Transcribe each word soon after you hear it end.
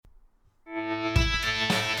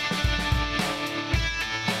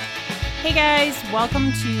Hey guys,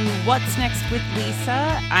 welcome to What's Next with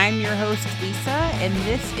Lisa. I'm your host, Lisa, and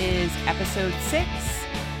this is episode 6.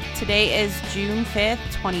 Today is June 5th,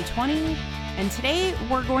 2020, and today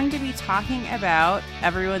we're going to be talking about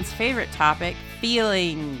everyone's favorite topic,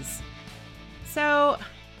 feelings. So,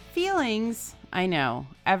 feelings, I know,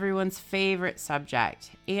 everyone's favorite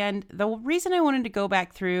subject. And the reason I wanted to go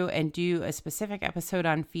back through and do a specific episode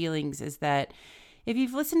on feelings is that if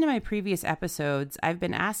you've listened to my previous episodes, I've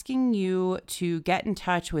been asking you to get in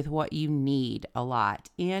touch with what you need a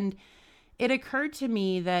lot. And it occurred to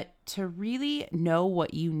me that to really know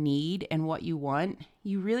what you need and what you want,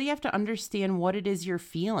 you really have to understand what it is you're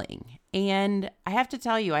feeling. And I have to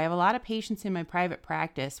tell you, I have a lot of patients in my private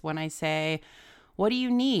practice when I say, what do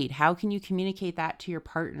you need? How can you communicate that to your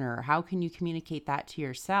partner? How can you communicate that to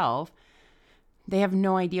yourself? They have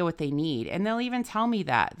no idea what they need. And they'll even tell me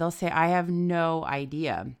that. They'll say, I have no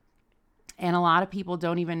idea. And a lot of people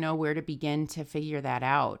don't even know where to begin to figure that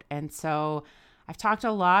out. And so I've talked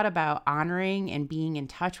a lot about honoring and being in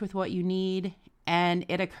touch with what you need. And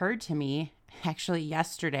it occurred to me actually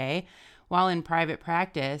yesterday while in private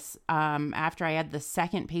practice, after I had the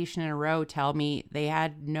second patient in a row tell me they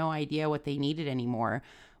had no idea what they needed anymore,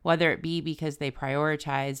 whether it be because they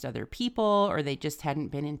prioritized other people or they just hadn't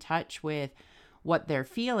been in touch with what they're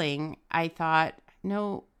feeling. I thought,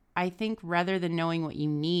 no, I think rather than knowing what you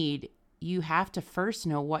need, you have to first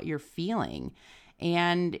know what you're feeling.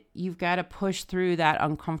 And you've got to push through that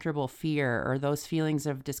uncomfortable fear or those feelings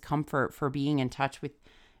of discomfort for being in touch with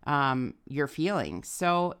your feelings.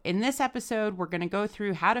 So in this episode, we're going to go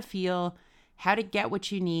through how to feel, how to get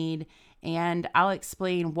what you need, and I'll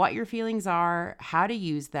explain what your feelings are, how to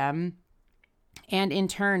use them, and in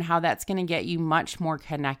turn, how that's going to get you much more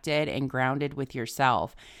connected and grounded with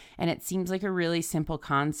yourself. And it seems like a really simple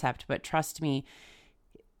concept, but trust me,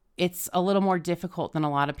 it's a little more difficult than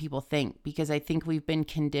a lot of people think, because I think we've been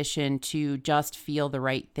conditioned to just feel the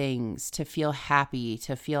right things, to feel happy,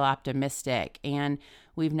 to feel optimistic. And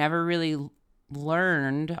we've never really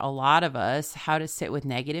learned, a lot of us, how to sit with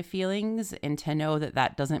negative feelings and to know that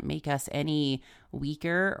that doesn't make us any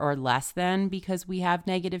weaker or less than because we have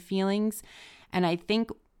negative feelings. And I think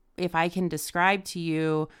if I can describe to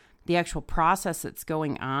you the actual process that's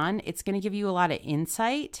going on, it's going to give you a lot of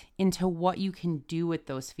insight into what you can do with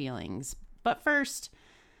those feelings. But first,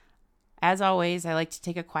 as always, I like to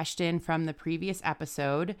take a question from the previous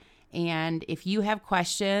episode. And if you have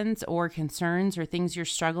questions or concerns or things you're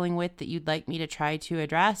struggling with that you'd like me to try to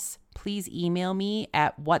address, please email me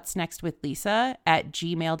at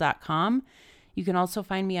whatsnextwithlisa@gmail.com. You can also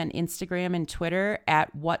find me on Instagram and Twitter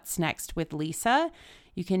at What's Next with Lisa.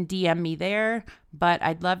 You can DM me there, but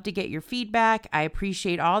I'd love to get your feedback. I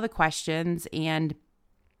appreciate all the questions, and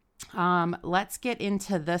let's get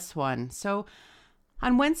into this one. So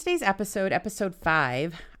on Wednesday's episode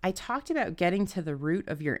 5, I talked about getting to the root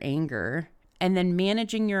of your anger and then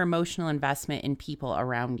managing your emotional investment in people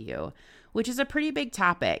around you, which is a pretty big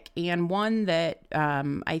topic and one that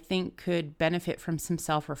I think could benefit from some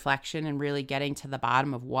self-reflection and really getting to the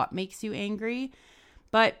bottom of what makes you angry.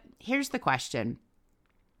 But here's the question.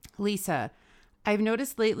 Lisa, I've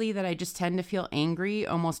noticed lately that I just tend to feel angry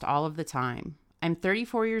almost all of the time. I'm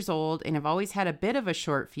 34 years old and have always had a bit of a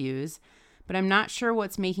short fuse, but I'm not sure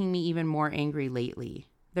what's making me even more angry lately.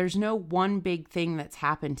 There's no one big thing that's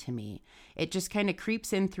happened to me. It just kind of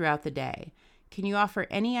creeps in throughout the day. Can you offer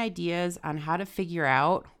any ideas on how to figure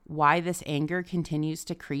out why this anger continues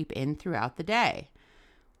to creep in throughout the day?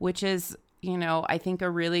 Which is, I think a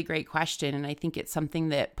really great question. And I think it's something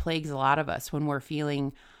that plagues a lot of us when we're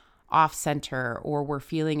feeling off center or we're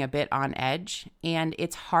feeling a bit on edge. And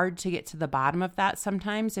it's hard to get to the bottom of that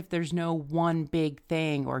sometimes if there's no one big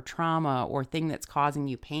thing or trauma or thing that's causing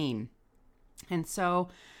you pain. And so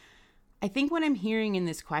I think what I'm hearing in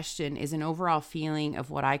this question is an overall feeling of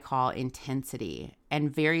what I call intensity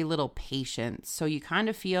and very little patience. So you kind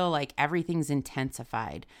of feel like everything's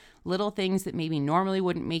intensified. Little things that maybe normally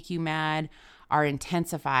wouldn't make you mad are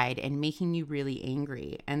intensified and making you really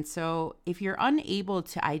angry. And so if you're unable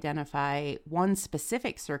to identify one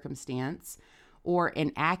specific circumstance or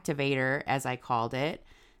an activator, as I called it,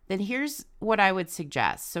 then here's what I would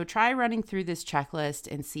suggest. So try running through this checklist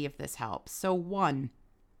and see if this helps. So 1,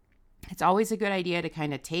 it's always a good idea to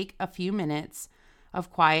kind of take a few minutes of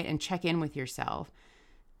quiet and check in with yourself.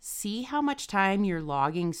 See how much time you're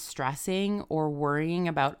logging stressing or worrying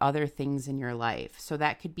about other things in your life. So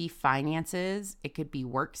that could be finances, it could be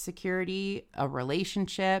work security, a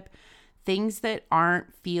relationship, things that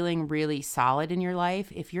aren't feeling really solid in your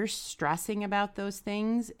life. If you're stressing about those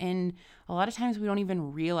things, and a lot of times we don't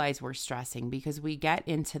even realize we're stressing because we get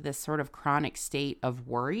into this sort of chronic state of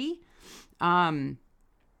worry.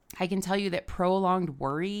 I can tell you that prolonged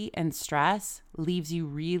worry and stress leaves you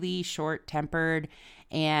really short-tempered,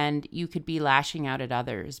 and you could be lashing out at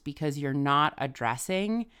others because you're not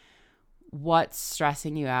addressing what's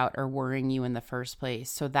stressing you out or worrying you in the first place.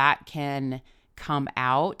 So that can come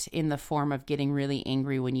out in the form of getting really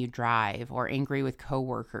angry when you drive or angry with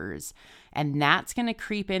coworkers. And that's going to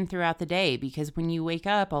creep in throughout the day, because when you wake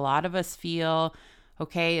up, a lot of us feel,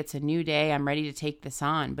 okay, it's a new day, I'm ready to take this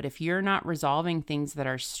on. But if you're not resolving things that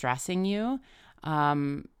are stressing you,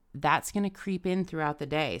 that's going to creep in throughout the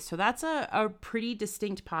day. So that's a pretty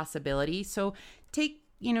distinct possibility. So take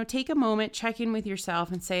a moment, check in with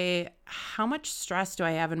yourself and say, how much stress do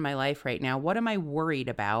I have in my life right now? What am I worried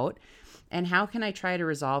about? And how can I try to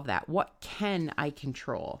resolve that? What can I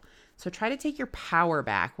control? So try to take your power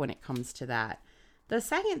back when it comes to that. The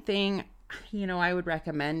second thing, I would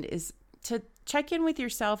recommend is to check in with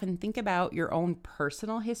yourself and think about your own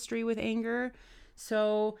personal history with anger.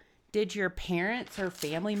 So did your parents or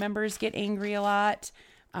family members get angry a lot?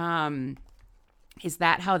 Is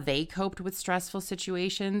that how they coped with stressful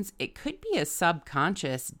situations? It could be a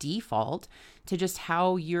subconscious default to just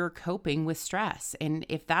how you're coping with stress. And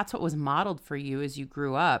if that's what was modeled for you as you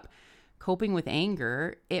grew up, coping with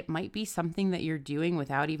anger, it might be something that you're doing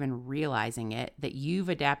without even realizing it, that you've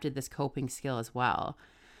adapted this coping skill as well.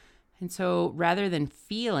 And so rather than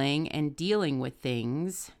feeling and dealing with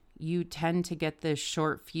things, you tend to get this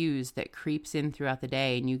short fuse that creeps in throughout the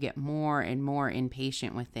day, and you get more and more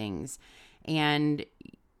impatient with things. And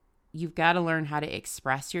you've got to learn how to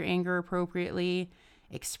express your anger appropriately,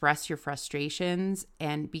 express your frustrations,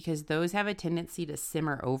 and because those have a tendency to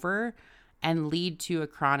simmer over and lead to a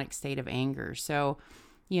chronic state of anger. So,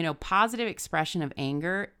 positive expression of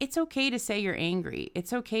anger, it's okay to say you're angry.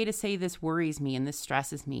 It's okay to say this worries me and this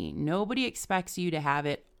stresses me. Nobody expects you to have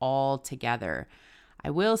it all together. I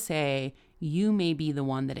will say you may be the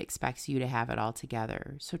one that expects you to have it all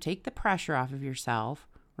together. So take the pressure off of yourself.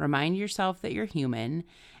 Remind yourself that you're human.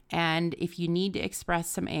 And if you need to express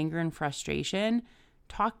some anger and frustration,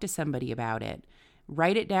 talk to somebody about it.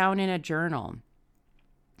 Write it down in a journal.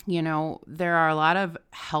 There are a lot of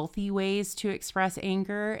healthy ways to express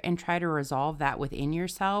anger, and try to resolve that within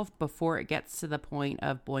yourself before it gets to the point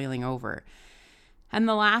of boiling over. And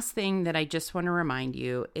the last thing that I just want to remind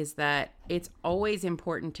you is that it's always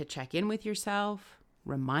important to check in with yourself,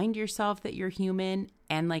 remind yourself that you're human.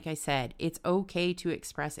 And like I said, it's okay to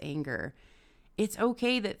express anger. It's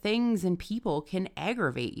okay that things and people can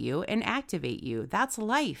aggravate you and activate you. That's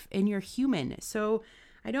life, and you're human. So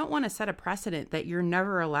I don't want to set a precedent that you're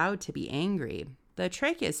never allowed to be angry. The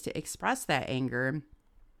trick is to express that anger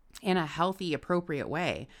in a healthy, appropriate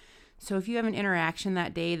way. So if you have an interaction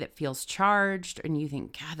that day that feels charged and you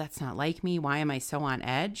think, God, that's not like me, why am I so on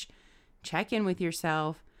edge? Check in with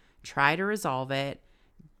yourself, try to resolve it.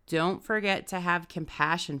 Don't forget to have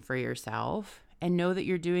compassion for yourself and know that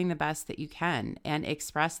you're doing the best that you can, and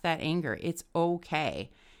express that anger. It's okay.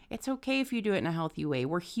 It's okay if you do it in a healthy way.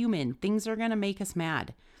 We're human. Things are going to make us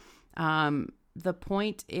mad. The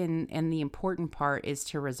point and the important part is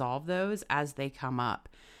to resolve those as they come up.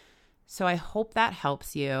 So I hope that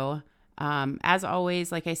helps you. As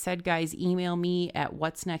always, like I said, guys, email me at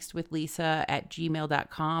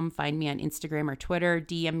whatsnextwithlisa@gmail.com. Find me on Instagram or Twitter.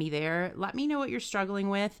 DM me there. Let me know what you're struggling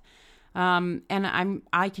with. And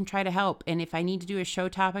I can try to help. And if I need to do a show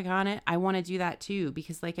topic on it, I want to do that too,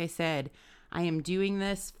 because like I said, I am doing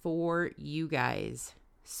this for you guys.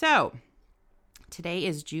 So today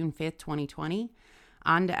is June 5th, 2020.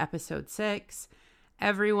 On to episode 6.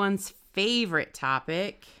 Everyone's favorite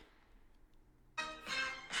topic.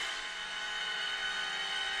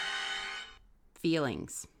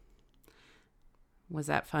 Feelings. Was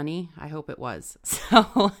that funny? I hope it was.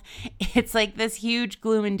 So it's like this huge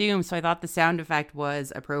gloom and doom. So I thought the sound effect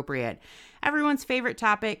was appropriate. Everyone's favorite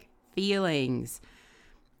topic, feelings.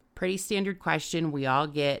 Pretty standard question we all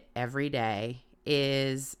get every day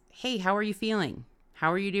is, hey, how are you feeling?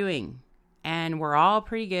 How are you doing? And we're all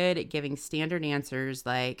pretty good at giving standard answers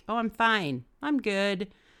like, oh, I'm fine. I'm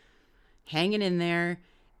good. Hanging in there.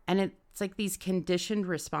 And it's like these conditioned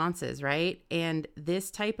responses, right? And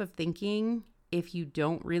this type of thinking, if you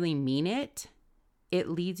don't really mean it, it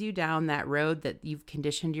leads you down that road that you've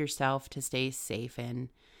conditioned yourself to stay safe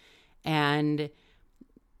in. And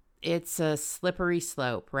it's a slippery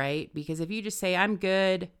slope, right? Because if you just say, I'm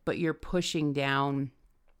good, but you're pushing down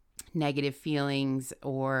negative feelings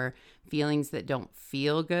or feelings that don't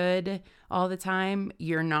feel good all the time,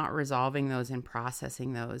 you're not resolving those and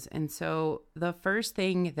processing those. And so the first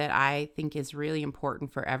thing that I think is really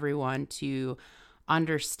important for everyone to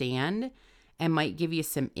understand and might give you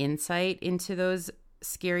some insight into those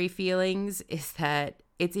scary feelings is that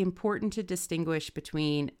it's important to distinguish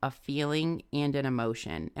between a feeling and an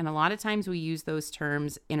emotion. And a lot of times we use those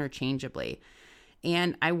terms interchangeably.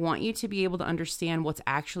 And I want you to be able to understand what's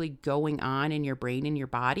actually going on in your brain and your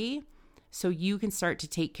body so you can start to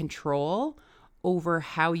take control over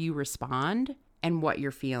how you respond and what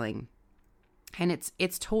you're feeling. And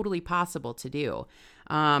it's totally possible to do.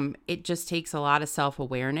 It just takes a lot of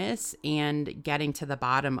self-awareness and getting to the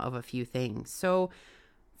bottom of a few things. So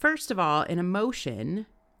first of all, an emotion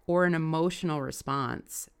or an emotional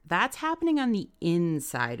response, that's happening on the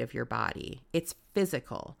inside of your body. It's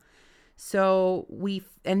physical. So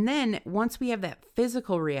and then once we have that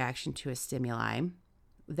physical reaction to a stimuli,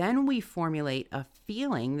 then we formulate a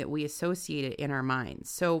feeling that we associate it in our minds.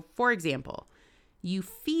 So for example, you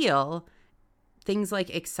feel things like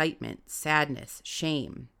excitement, sadness,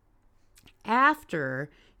 shame after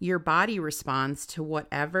your body responds to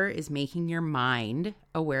whatever is making your mind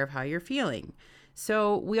aware of how you're feeling.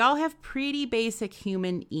 So we all have pretty basic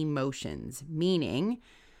human emotions, meaning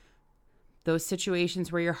those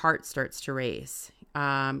situations where your heart starts to race,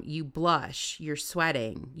 you blush, you're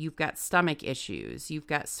sweating, you've got stomach issues, you've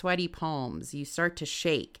got sweaty palms, you start to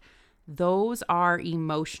shake. Those are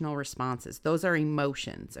emotional responses. Those are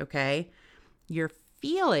emotions, okay? Your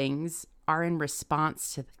feelings are in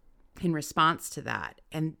response to that,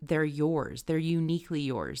 and they're yours. They're uniquely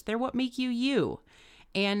yours. They're what make you you.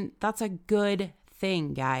 And that's a good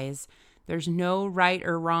thing, guys. There's no right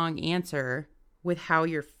or wrong answer with how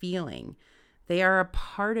you're feeling. They are a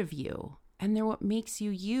part of you, and they're what makes you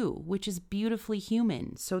you, which is beautifully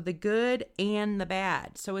human. So the good and the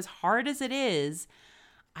bad. So as hard as it is,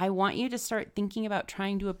 I want you to start thinking about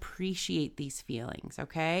trying to appreciate these feelings,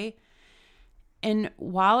 okay? And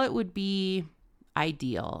while it would be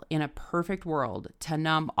ideal in a perfect world to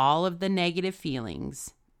numb all of the negative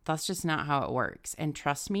feelings, that's just not how it works. And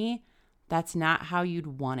trust me, that's not how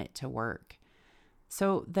you'd want it to work.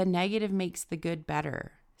 So the negative makes the good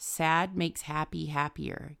better. Sad makes happy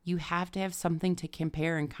happier. You have to have something to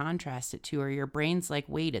compare and contrast it to, or your brain's like,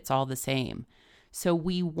 wait, it's all the same. So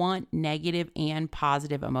we want negative and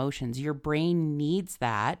positive emotions. Your brain needs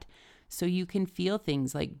that so you can feel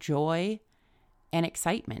things like joy and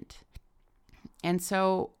excitement. And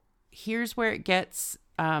so here's where it gets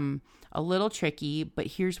a little tricky, but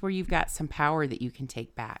here's where you've got some power that you can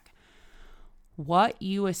take back. What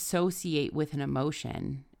you associate with an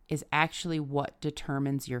emotion is actually what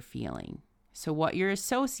determines your feeling. So what you're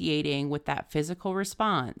associating with that physical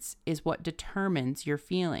response is what determines your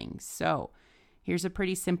feelings. So here's a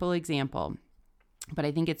pretty simple example, but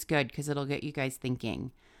I think it's good because it'll get you guys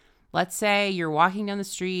thinking. Let's say you're walking down the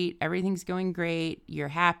street, everything's going great, you're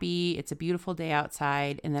happy, it's a beautiful day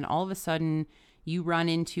outside, and then all of a sudden you run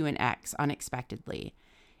into an ex unexpectedly.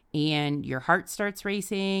 And your heart starts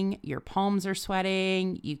racing, your palms are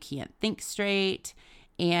sweating, you can't think straight,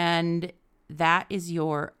 and that is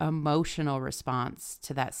your emotional response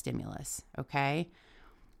to that stimulus, okay?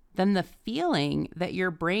 Then the feeling that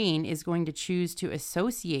your brain is going to choose to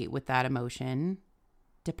associate with that emotion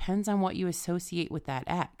depends on what you associate with that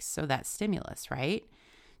X, so that stimulus, right?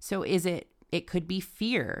 So it could be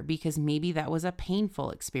fear because maybe that was a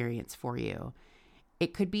painful experience for you.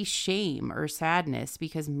 It could be shame or sadness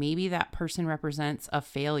because maybe that person represents a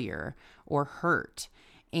failure or hurt.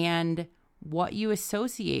 And what you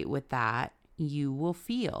associate with that, you will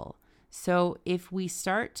feel. So if we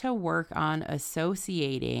start to work on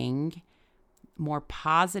associating more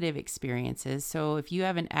positive experiences, so if you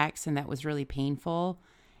have an ex and that was really painful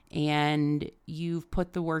and you've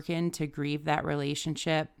put the work in to grieve that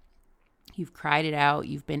relationship, you've cried it out,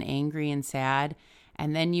 you've been angry and sad,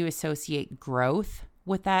 and then you associate growth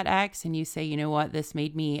with that ex and you say, you know what, this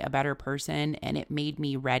made me a better person and it made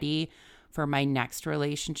me ready for my next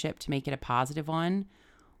relationship to make it a positive one.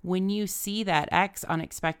 When you see that ex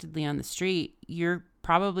unexpectedly on the street, you're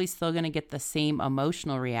probably still going to get the same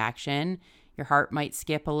emotional reaction. Your heart might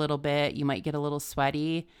skip a little bit. You might get a little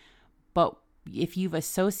sweaty. But if you've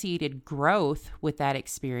associated growth with that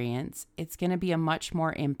experience, it's going to be a much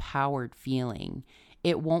more empowered feeling.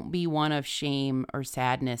 It won't be one of shame or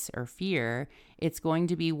sadness or fear. It's going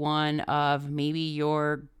to be one of maybe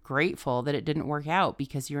you're grateful that it didn't work out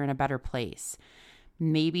because you're in a better place.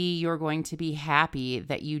 Maybe you're going to be happy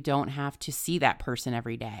that you don't have to see that person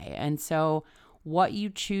every day. And so what you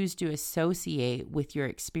choose to associate with your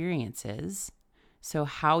experiences, so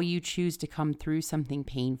how you choose to come through something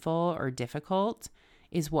painful or difficult,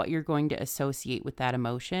 is what you're going to associate with that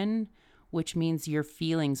emotion, which means your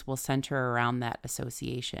feelings will center around that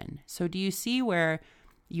association. So do you see where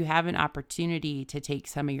you have an opportunity to take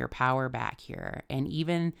some of your power back here and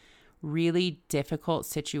even really difficult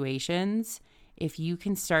situations, if you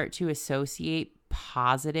can start to associate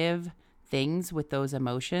positive things with those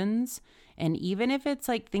emotions, and even if it's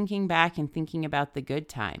like thinking back and thinking about the good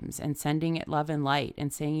times and sending it love and light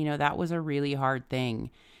and saying, you know, that was a really hard thing,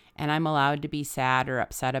 and I'm allowed to be sad or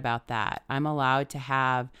upset about that. I'm allowed to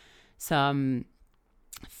have some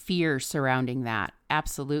fear surrounding that.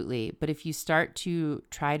 Absolutely. But if you start to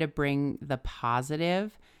try to bring the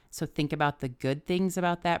positive, so think about the good things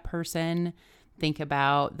about that person, think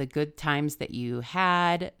about the good times that you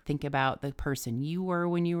had, think about the person you were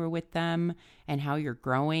when you were with them and how you're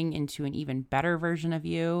growing into an even better version of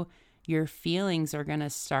you, your feelings are going to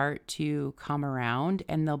start to come around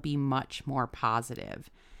and they'll be much more positive.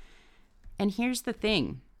 And here's the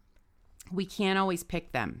thing, we can't always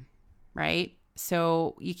pick them, right?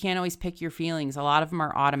 So you can't always pick your feelings. A lot of them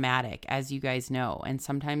are automatic, as you guys know. And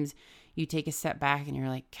sometimes you take a step back and you're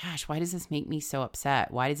like, gosh, why does this make me so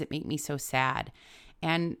upset? Why does it make me so sad?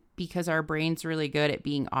 And because our brain's really good at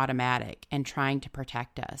being automatic and trying to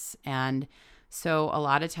protect us. And so a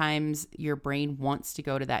lot of times your brain wants to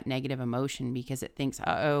go to that negative emotion because it thinks,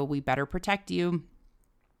 uh-oh, we better protect you.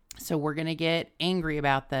 So we're going to get angry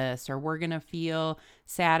about this, or we're going to feel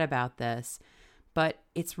sad about this. But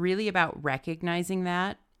it's really about recognizing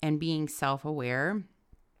that and being self-aware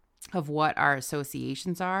of what our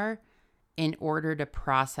associations are in order to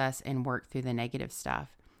process and work through the negative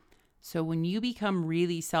stuff. So when you become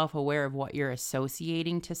really self-aware of what you're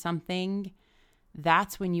associating to something,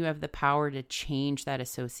 that's when you have the power to change that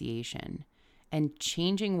association. And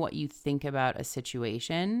changing what you think about a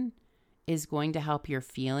situation is going to help your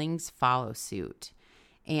feelings follow suit.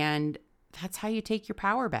 And that's how you take your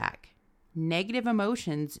power back. Negative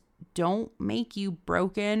emotions don't make you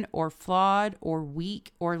broken or flawed or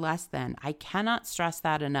weak or less than. I cannot stress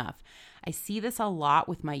that enough. I see this a lot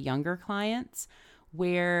with my younger clients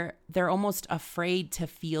where they're almost afraid to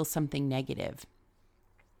feel something negative.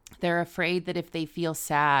 They're afraid that if they feel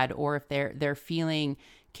sad or if they're feeling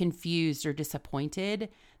confused or disappointed,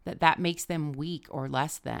 that makes them weak or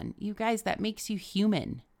less than. You guys, that makes you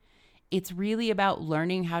human. It's really about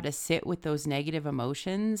learning how to sit with those negative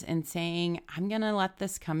emotions and saying, I'm going to let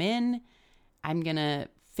this come in, I'm going to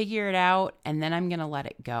figure it out, and then I'm going to let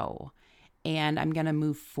it go. And I'm going to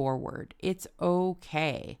move forward. It's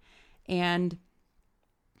okay. And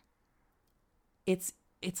it's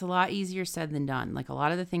a lot easier said than done. Like a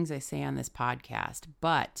lot of the things I say on this podcast,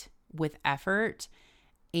 but with effort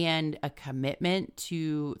and a commitment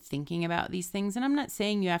to thinking about these things. And I'm not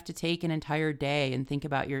saying you have to take an entire day and think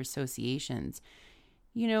about your associations.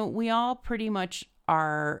 You know, we all pretty much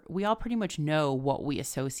know what we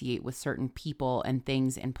associate with certain people and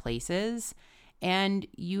things and places. And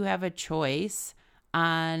you have a choice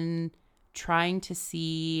on trying to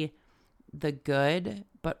see the good,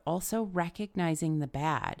 but also recognizing the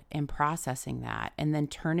bad and processing that and then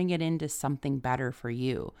turning it into something better for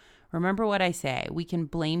you. Remember what I say, we can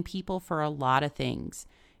blame people for a lot of things.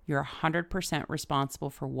 You're 100% responsible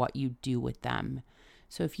for what you do with them.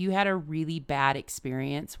 So if you had a really bad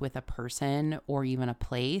experience with a person or even a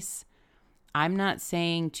place, I'm not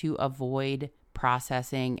saying to avoid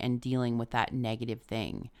processing and dealing with that negative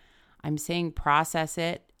thing. I'm saying process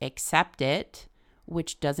it, accept it,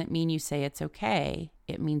 which doesn't mean you say it's okay.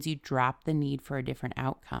 It means you drop the need for a different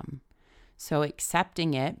outcome. So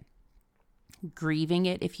accepting it, grieving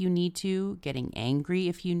it if you need to, getting angry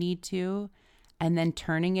if you need to, and then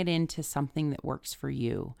turning it into something that works for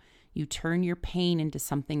you. You turn your pain into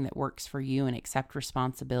something that works for you and accept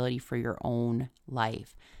responsibility for your own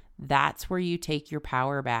life. That's where you take your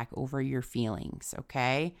power back over your feelings,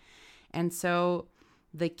 okay? And so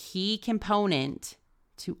the key component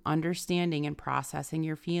to understanding and processing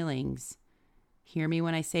your feelings, hear me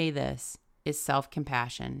when I say this, is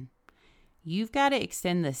self-compassion. You've got to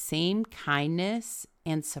extend the same kindness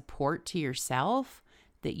and support to yourself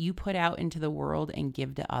that you put out into the world and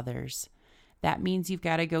give to others. That means you've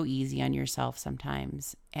got to go easy on yourself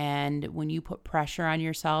sometimes. And when you put pressure on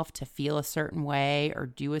yourself to feel a certain way or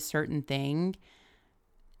do a certain thing,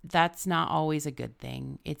 that's not always a good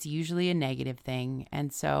thing. It's usually a negative thing.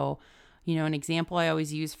 And so, you know, an example I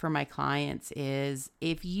always use for my clients is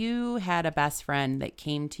if you had a best friend that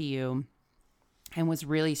came to you and was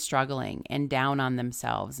really struggling and down on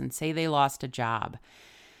themselves, and say they lost a job,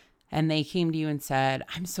 and they came to you and said,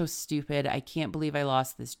 I'm so stupid. I can't believe I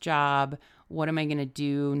lost this job. What am I going to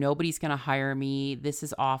do? Nobody's going to hire me. This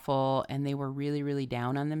is awful. And they were really, really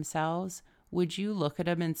down on themselves. Would you look at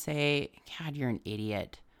them and say, God, you're an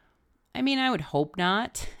idiot? I mean, I would hope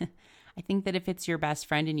not. I think that if it's your best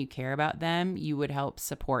friend and you care about them, you would help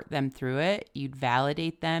support them through it. You'd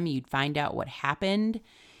validate them. You'd find out what happened.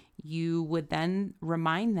 you would then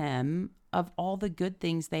remind them of all the good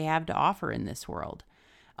things they have to offer in this world,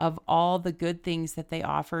 of all the good things that they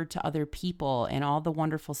offer to other people and all the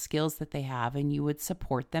wonderful skills that they have, and you would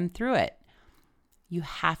support them through it. You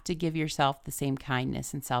have to give yourself the same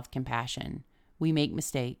kindness and self-compassion. We make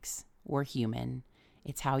mistakes. We're human.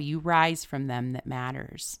 It's how you rise from them that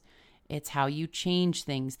matters. It's how you change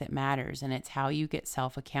things that matters, and it's how you get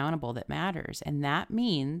self-accountable that matters. And that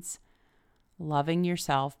means loving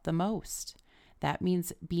yourself the most. That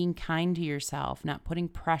means being kind to yourself, not putting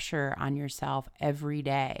pressure on yourself every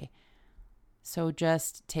day. So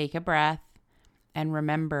just take a breath and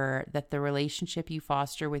remember that the relationship you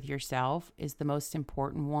foster with yourself is the most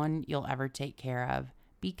important one you'll ever take care of.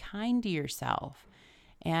 Be kind to yourself.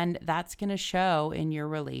 And that's going to show in your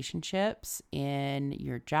relationships, in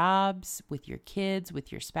your jobs, with your kids,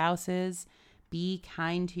 with your spouses. Be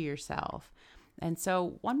kind to yourself. And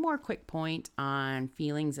so one more quick point on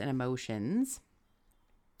feelings and emotions.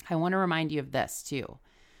 I want to remind you of this too.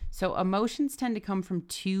 So emotions tend to come from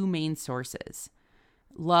two main sources: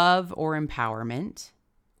 love or empowerment,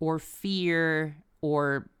 or fear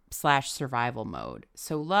or / survival mode.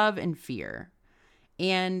 So love and fear.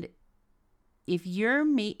 And if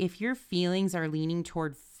your feelings are leaning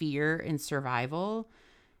toward fear and survival,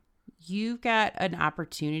 you've got an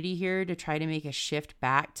opportunity here to try to make a shift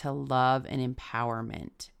back to love and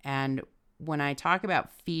empowerment. And when I talk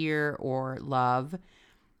about fear or love,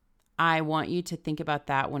 I want you to think about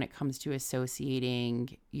that when it comes to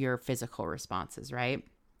associating your physical responses, right?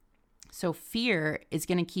 So fear is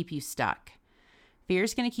going to keep you stuck. Fear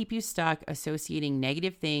is going to keep you stuck associating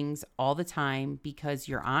negative things all the time because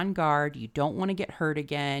you're on guard. You don't want to get hurt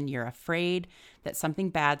again. You're afraid that something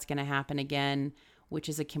bad's going to happen again, which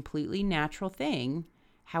is a completely natural thing.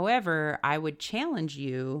 However, I would challenge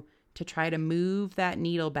you to try to move that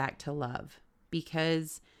needle back to love,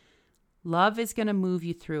 because love is going to move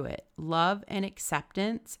you through it. Love and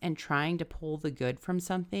acceptance and trying to pull the good from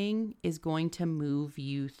something is going to move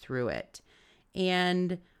you through it.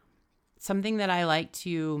 And something that I like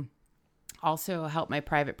to also help my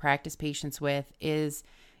private practice patients with is,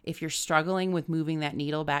 if you're struggling with moving that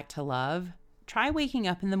needle back to love, try waking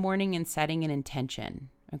up in the morning and setting an intention,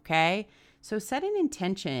 okay? So set an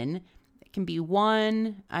intention. It can be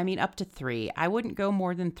up to 3. I wouldn't go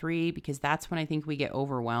more than 3 because that's when I think we get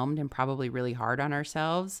overwhelmed and probably really hard on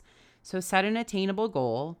ourselves. So set an attainable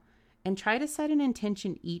goal and try to set an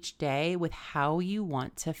intention each day with how you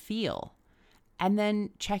want to feel. And then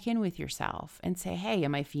check in with yourself and say, hey,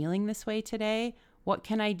 am I feeling this way today? What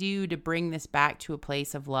can I do to bring this back to a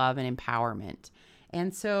place of love and empowerment?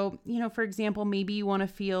 And so, for example, maybe you want to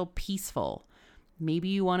feel peaceful. Maybe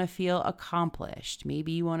you want to feel accomplished.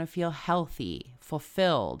 Maybe you want to feel healthy,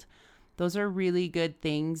 fulfilled. Those are really good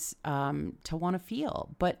things to want to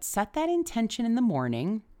feel. But set that intention in the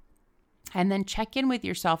morning and then check in with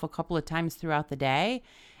yourself a couple of times throughout the day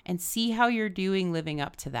and see how you're doing living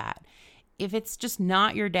up to that. If it's just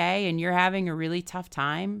not your day and you're having a really tough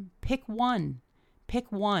time, pick one.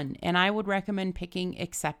 Pick one. And I would recommend picking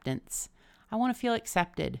acceptance. I want to feel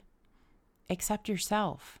accepted. Accept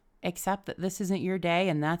yourself. Accept that this isn't your day,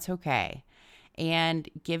 and that's okay. And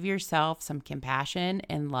give yourself some compassion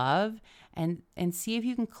and love, and see if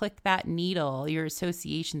you can click that needle, your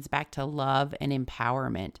associations, back to love and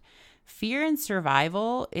empowerment. Fear and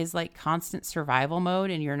survival is like constant survival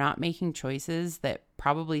mode, and you're not making choices that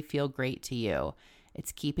probably feel great to you.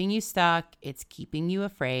 It's keeping you stuck. It's keeping you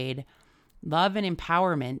afraid. Love and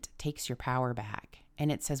empowerment takes your power back,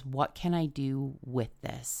 and it says, what can I do with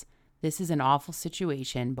this? This is an awful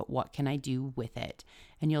situation, but what can I do with it?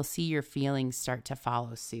 And you'll see your feelings start to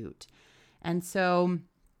follow suit. And so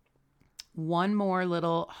one more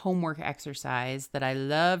little homework exercise that I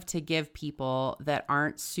love to give people that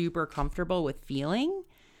aren't super comfortable with feeling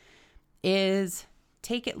is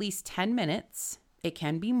take at least 10 minutes. It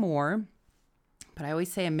can be more, but I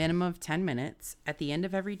always say a minimum of 10 minutes at the end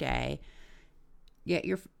of every day. Get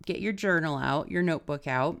your journal out, your notebook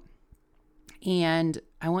out, and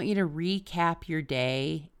I want you to recap your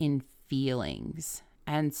day in feelings.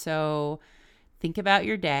 And so think about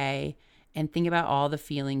your day and think about all the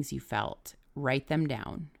feelings you felt. Write them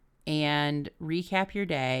down and recap your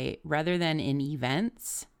day rather than in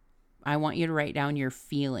events. I want you to write down your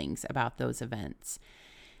feelings about those events.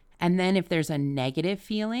 And then if there's a negative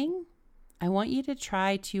feeling, I want you to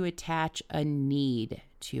try to attach a need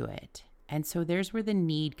to it. And so there's where the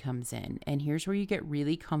need comes in. And here's where you get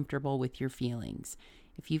really comfortable with your feelings.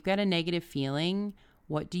 If you've got a negative feeling,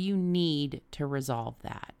 what do you need to resolve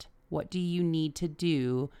that? What do you need to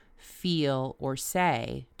do, feel, or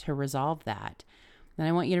say to resolve that? Then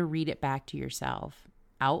I want you to read it back to yourself.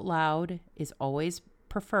 out loud is always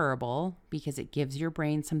preferable because it gives your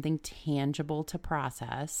brain something tangible to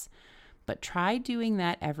process. But try doing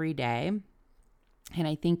that every day. And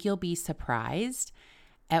I think you'll be surprised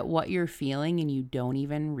at what you're feeling and you don't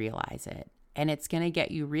even realize it. And it's going to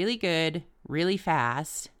get you really good, really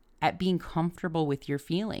fast at being comfortable with your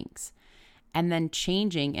feelings and then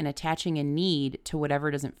changing and attaching a need to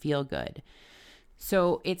whatever doesn't feel good.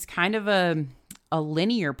 So it's kind of a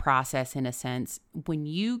linear process in a sense. When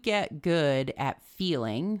you get good at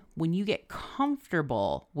feeling, when you get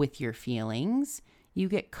comfortable with your feelings, you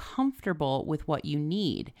get comfortable with what you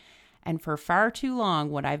need. And for far too long,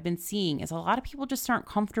 what I've been seeing is a lot of people just aren't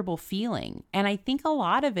comfortable feeling. And I think a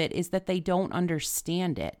lot of it is that they don't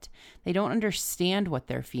understand it. They don't understand what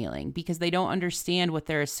they're feeling because they don't understand what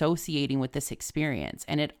they're associating with this experience.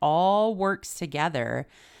 And it all works together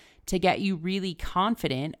to get you really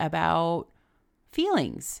confident about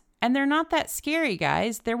feelings. And they're not that scary,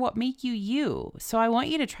 guys. They're what make you you. So I want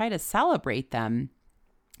you to try to celebrate them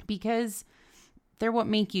because they're what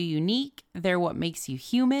make you unique. They're what makes you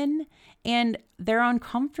human, and they're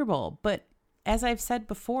uncomfortable. But as I've said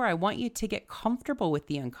before, I want you to get comfortable with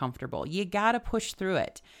the uncomfortable. You got to push through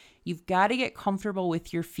it. You've got to get comfortable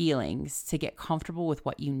with your feelings to get comfortable with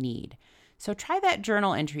what you need. So try that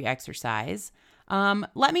journal entry exercise.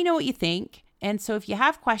 Let me know what you think. And so if you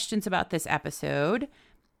have questions about this episode,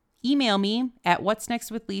 email me at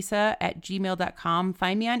whatsnextwithlisa@gmail.com.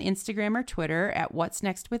 Find me on Instagram or Twitter at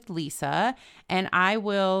whatsnextwithlisa, and I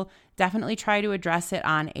will definitely try to address it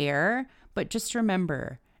on air. But just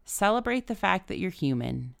remember, celebrate the fact that you're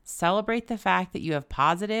human. Celebrate the fact that you have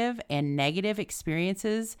positive and negative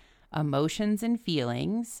experiences, emotions, and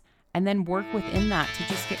feelings, and then work within that to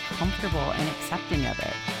just get comfortable and accepting of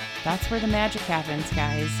it. That's where the magic happens,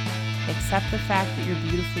 guys. Accept the fact that you're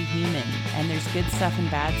beautifully human and there's good stuff and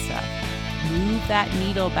bad stuff. Move that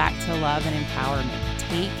needle back to love and empowerment.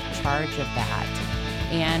 Take charge of that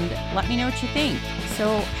and let me know what you think.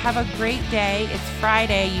 So have a great day. It's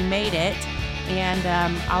Friday. You made it. And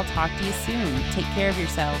I'll talk to you soon. Take care of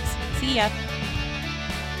yourselves. See ya.